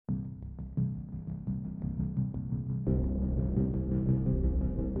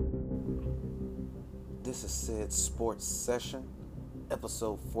This is Sid's Sports Session,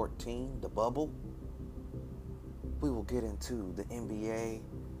 episode 14, The Bubble. We will get into the NBA,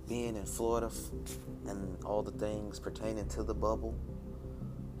 being in Florida, and all the things pertaining to the bubble.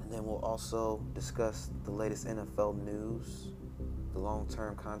 And then we'll also discuss the latest NFL news, the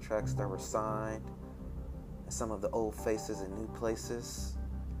long-term contracts that were signed, and some of the old faces and new places,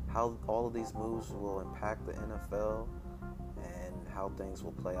 how all of these moves will impact the NFL, and how things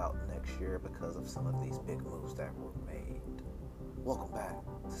will play out next year because of some of these big moves that were made. Welcome back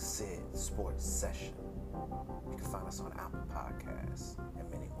to Sid's Sports Session. You can find us on Apple Podcasts and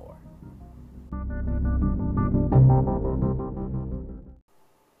many more.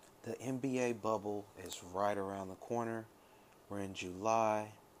 The NBA bubble is right around the corner. We're in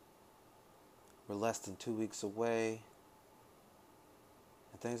July. We're less than 2 weeks away.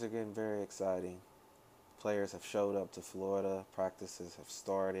 And things are getting very exciting. Players have showed up to Florida. Practices have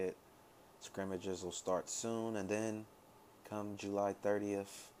started. Scrimmages will start soon. And then come July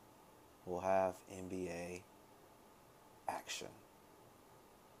 30th, we'll have NBA action.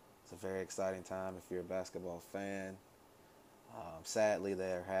 It's a very exciting time if you're a basketball fan. Sadly,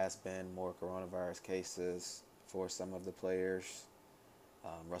 there has been more coronavirus cases for some of the players.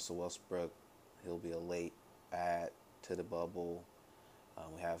 Russell Westbrook, he'll be a late add to the bubble.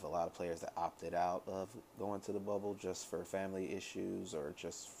 We have a lot of players that opted out of going to the bubble just for family issues or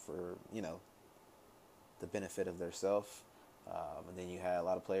just for, the benefit of their self. And then you had a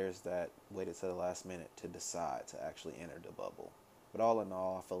lot of players that waited to the last minute to decide to actually enter the bubble. But all in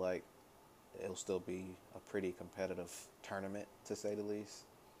all, I feel like it'll still be a pretty competitive tournament, to say the least.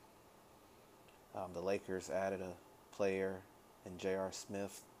 The Lakers added a player in J.R.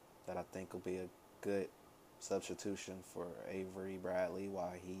 Smith that I think will be a good substitution for Avery Bradley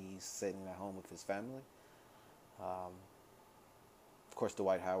while he's sitting at home with his family. Of course,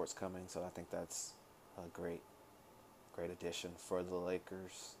 Dwight Howard's coming, so I think that's a great addition for the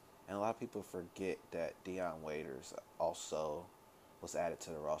Lakers. And a lot of people forget that Dion Waiters also was added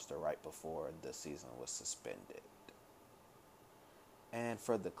to the roster right before the season was suspended. And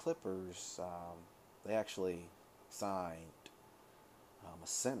for the Clippers, they actually signed a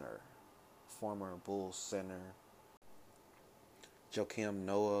center, former Bulls center, Joakim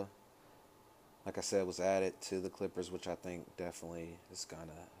Noah, like I said, was added to the Clippers, which I think definitely is going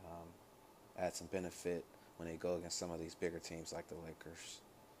to add some benefit when they go against some of these bigger teams like the Lakers.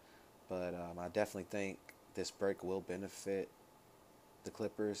 But I definitely think this break will benefit the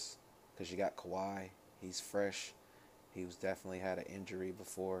Clippers because you got Kawhi. He's fresh. He was definitely had an injury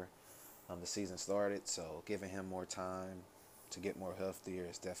before the season started, so giving him more time to get more healthier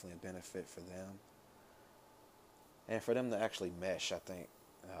is definitely a benefit for them. And for them to actually mesh, I think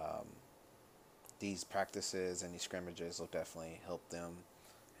these practices and these scrimmages will definitely help them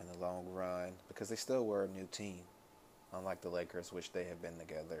in the long run because they still were a new team, unlike the Lakers, which they have been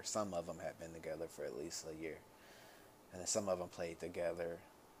together. Some of them have been together for at least a year. And then some of them played together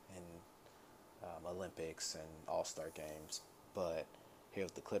in Olympics and All-Star games. But here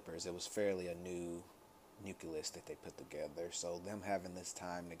with the Clippers, it was fairly a new nucleus that they put together. So them having this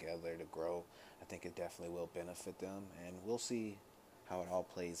time together to grow, I think it definitely will benefit them. And we'll see how it all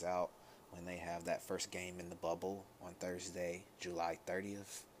plays out when they have that first game in the bubble on Thursday, July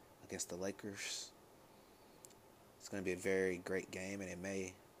 30th against the Lakers. It's going to be a very great game, and it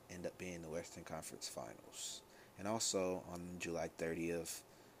may end up being the Western Conference Finals. And also on July 30th,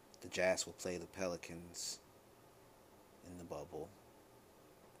 the Jazz will play the Pelicans in the bubble.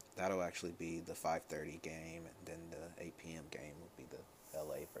 That'll actually be the 5:30 game, and then the 8 p.m. game will be the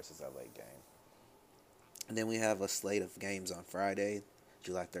LA versus LA game. And then we have a slate of games on Friday,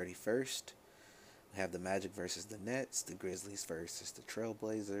 July 31st. We have the Magic versus the Nets, the Grizzlies versus the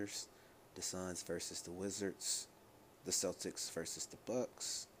Trailblazers, the Suns versus the Wizards, the Celtics versus the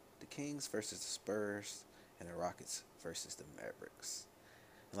Bucks, the Kings versus the Spurs, and the Rockets versus the Mavericks.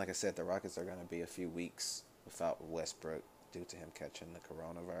 And like I said, the Rockets are going to be a few weeks without Westbrook due to him catching the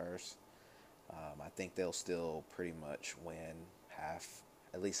coronavirus. I think they'll still pretty much win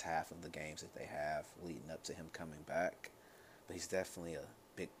at least half of the games that they have leading up to him coming back. But he's definitely a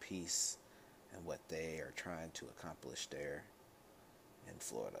big piece in what they are trying to accomplish there in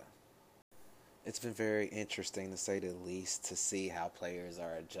Florida. It's been very interesting, to say the least, to see how players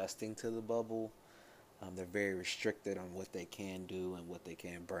are adjusting to the bubble. They're very restricted on what they can do and what they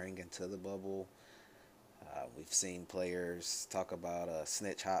can bring into the bubble. We've seen players talk about a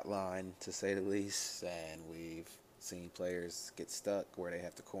snitch hotline, to say the least, and we've seen players get stuck where they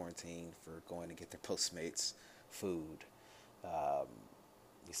have to quarantine for going to get their Postmates food.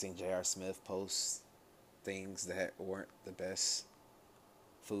 You've seen J.R. Smith post things that weren't the best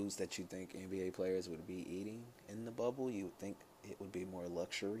foods that you think NBA players would be eating in the bubble. You would think it would be more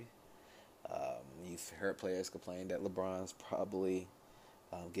luxury. You've heard players complain that LeBron's probably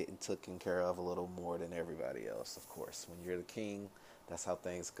getting taken care of a little more than everybody else. Of course, when you're the king, that's how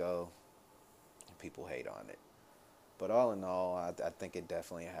things go, and people hate on it. But all in all, I think it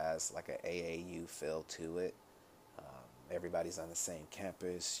definitely has like an AAU feel to it. Everybody's on the same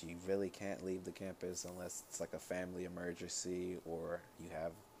campus. You really can't leave the campus unless it's like a family emergency or you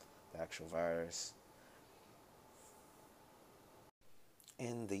have the actual virus.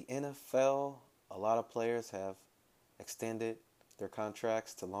 In the NFL, a lot of players have extended their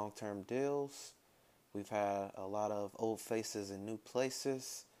contracts to long term deals. We've had a lot of old faces in new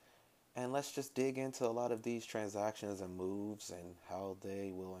places. And let's just dig into a lot of these transactions and moves and how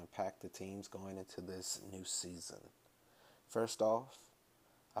they will impact the teams going into this new season. First off,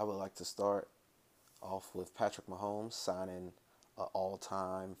 I would like to start off with Patrick Mahomes signing an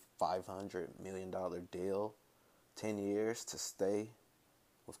all-time $500 million deal, 10 years to stay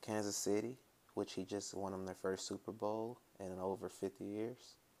with Kansas City, which he just won them their first Super Bowl in over 50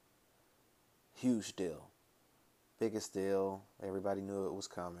 years. Huge deal. Biggest deal. Everybody knew it was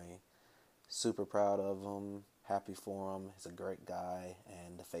coming. Super proud of him. Happy for him. He's a great guy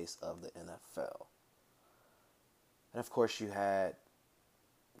and the face of the NFL. And of course, you had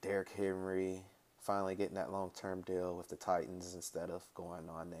Derrick Henry finally getting that long-term deal with the Titans instead of going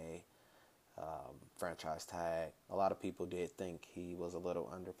on a franchise tag. A lot of people did think he was a little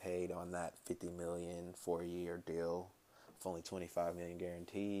underpaid on that $50 million 4-year deal with only $25 million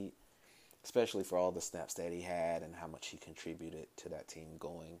guaranteed, especially for all the snaps that he had and how much he contributed to that team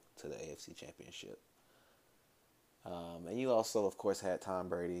going to the AFC Championship. And you also, of course, had Tom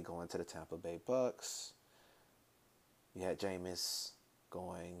Brady going to the Tampa Bay Bucks. You had Jameis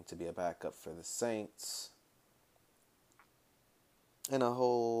going to be a backup for the Saints. And a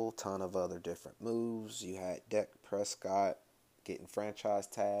whole ton of other different moves. You had Dak Prescott getting franchise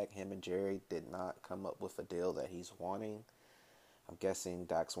tag. Him and Jerry did not come up with a deal that he's wanting. I'm guessing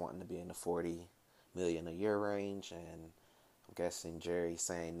Dak's wanting to be in the $40 million a year range, and I'm guessing Jerry's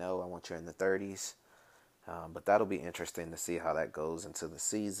saying no, I want you in the 30s. But that'll be interesting to see how that goes into the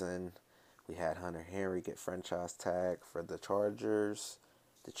season. We had Hunter Henry get franchise tag for the Chargers.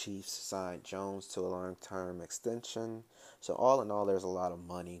 The Chiefs signed Jones to a long-term extension. So all in all, there's a lot of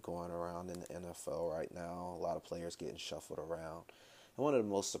money going around in the NFL right now. A lot of players getting shuffled around. And one of the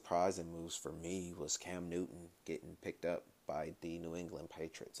most surprising moves for me was Cam Newton getting picked up by the New England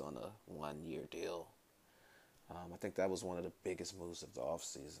Patriots on a 1-year deal. I think that was one of the biggest moves of the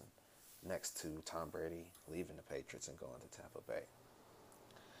offseason, next to Tom Brady leaving the Patriots and going to Tampa Bay.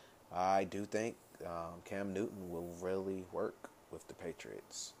 I do think Cam Newton will really work with the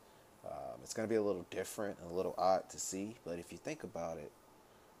Patriots. It's going to be a little different and a little odd to see, but if you think about it,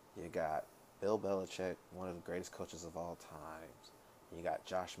 you got Bill Belichick, one of the greatest coaches of all time. You got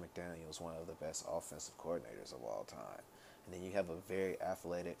Josh McDaniels, one of the best offensive coordinators of all time. And then you have a very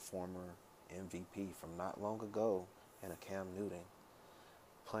athletic former MVP from not long ago and a Cam Newton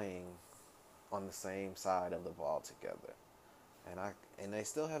playing on the same side of the ball together. And they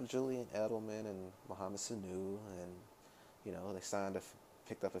still have Julian Edelman and Mohamed Sanu, and they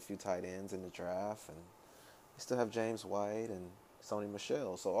picked up a few tight ends in the draft, and they still have James White and Sony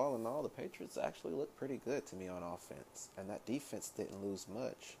Michel. So all in all, the Patriots actually look pretty good to me on offense, and that defense didn't lose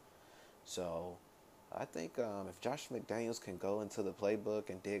much. So I think if Josh McDaniels can go into the playbook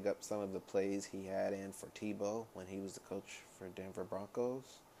and dig up some of the plays he had in for Tebow when he was the coach for Denver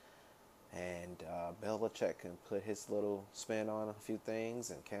Broncos, and Belichick can put his little spin on a few things,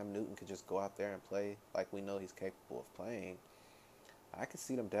 and Cam Newton could just go out there and play like we know he's capable of playing, I could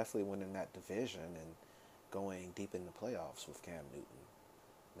see them definitely winning that division and going deep in the playoffs with Cam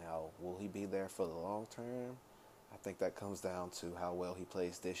Newton. Now, will he be there for the long term? I think that comes down to how well he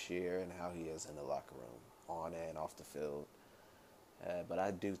plays this year and how he is in the locker room, on and off the field. But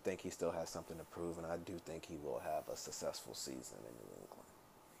I do think he still has something to prove, and I do think he will have a successful season in New England.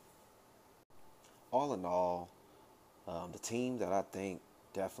 All in all, the team that I think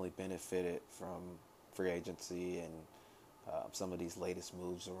definitely benefited from free agency and some of these latest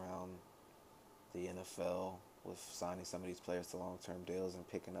moves around the NFL with signing some of these players to long-term deals and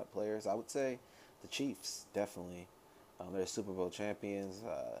picking up players, I would say the Chiefs, definitely. They're Super Bowl champions.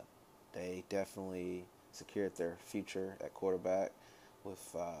 They definitely secured their future at quarterback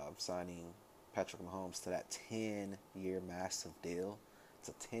with signing Patrick Mahomes to that 10-year massive deal. It's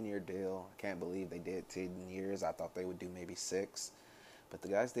a 10-year deal. I can't believe they did 10 years. I thought they would do maybe 6. But the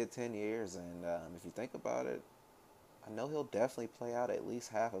guys did 10 years, and if you think about it, I know he'll definitely play out at least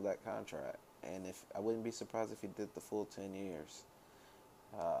half of that contract. And I wouldn't be surprised if he did the full 10 years.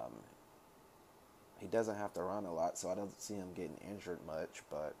 Um, he doesn't have to run a lot, so I don't see him getting injured much,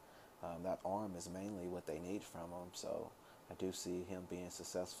 but that arm is mainly what they need from him. So I do see him being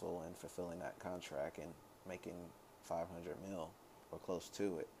successful in fulfilling that contract and making 500 mil or close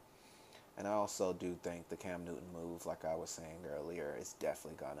to it. And I also do think the Cam Newton move, like I was saying earlier, is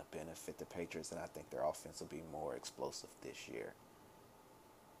definitely going to benefit the Patriots, and I think their offense will be more explosive this year.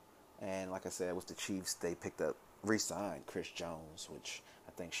 And like I said, with the Chiefs, they re-signed Chris Jones, which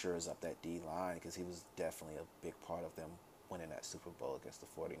I think shores up that D-line because he was definitely a big part of them winning that Super Bowl against the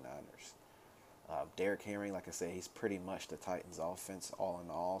 49ers. Derrick Henry, like I said, he's pretty much the Titans' offense all in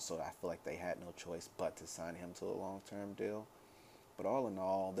all, so I feel like they had no choice but to sign him to a long-term deal. But all in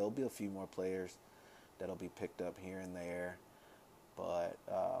all, there'll be a few more players that'll be picked up here and there. But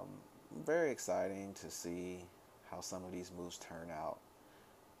very exciting to see how some of these moves turn out.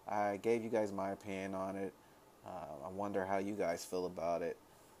 I gave you guys my opinion on it. I wonder how you guys feel about it.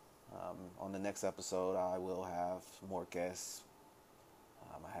 On the next episode, I will have more guests.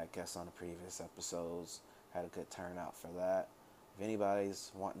 I had guests on the previous episodes. Had a good turnout for that. If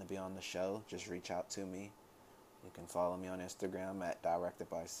anybody's wanting to be on the show, just reach out to me. You can follow me on Instagram at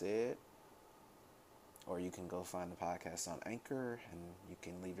DirectedBySid. Or you can go find the podcast on Anchor and you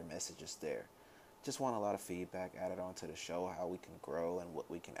can leave your messages there. Just want a lot of feedback added onto the show, how we can grow and what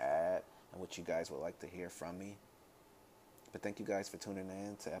we can add and what you guys would like to hear from me. But thank you guys for tuning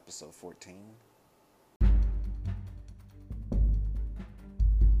in to episode 14.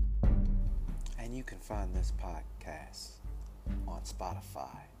 And you can find this podcast on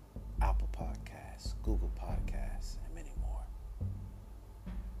Spotify, Apple Podcasts, Google Podcasts, and many more.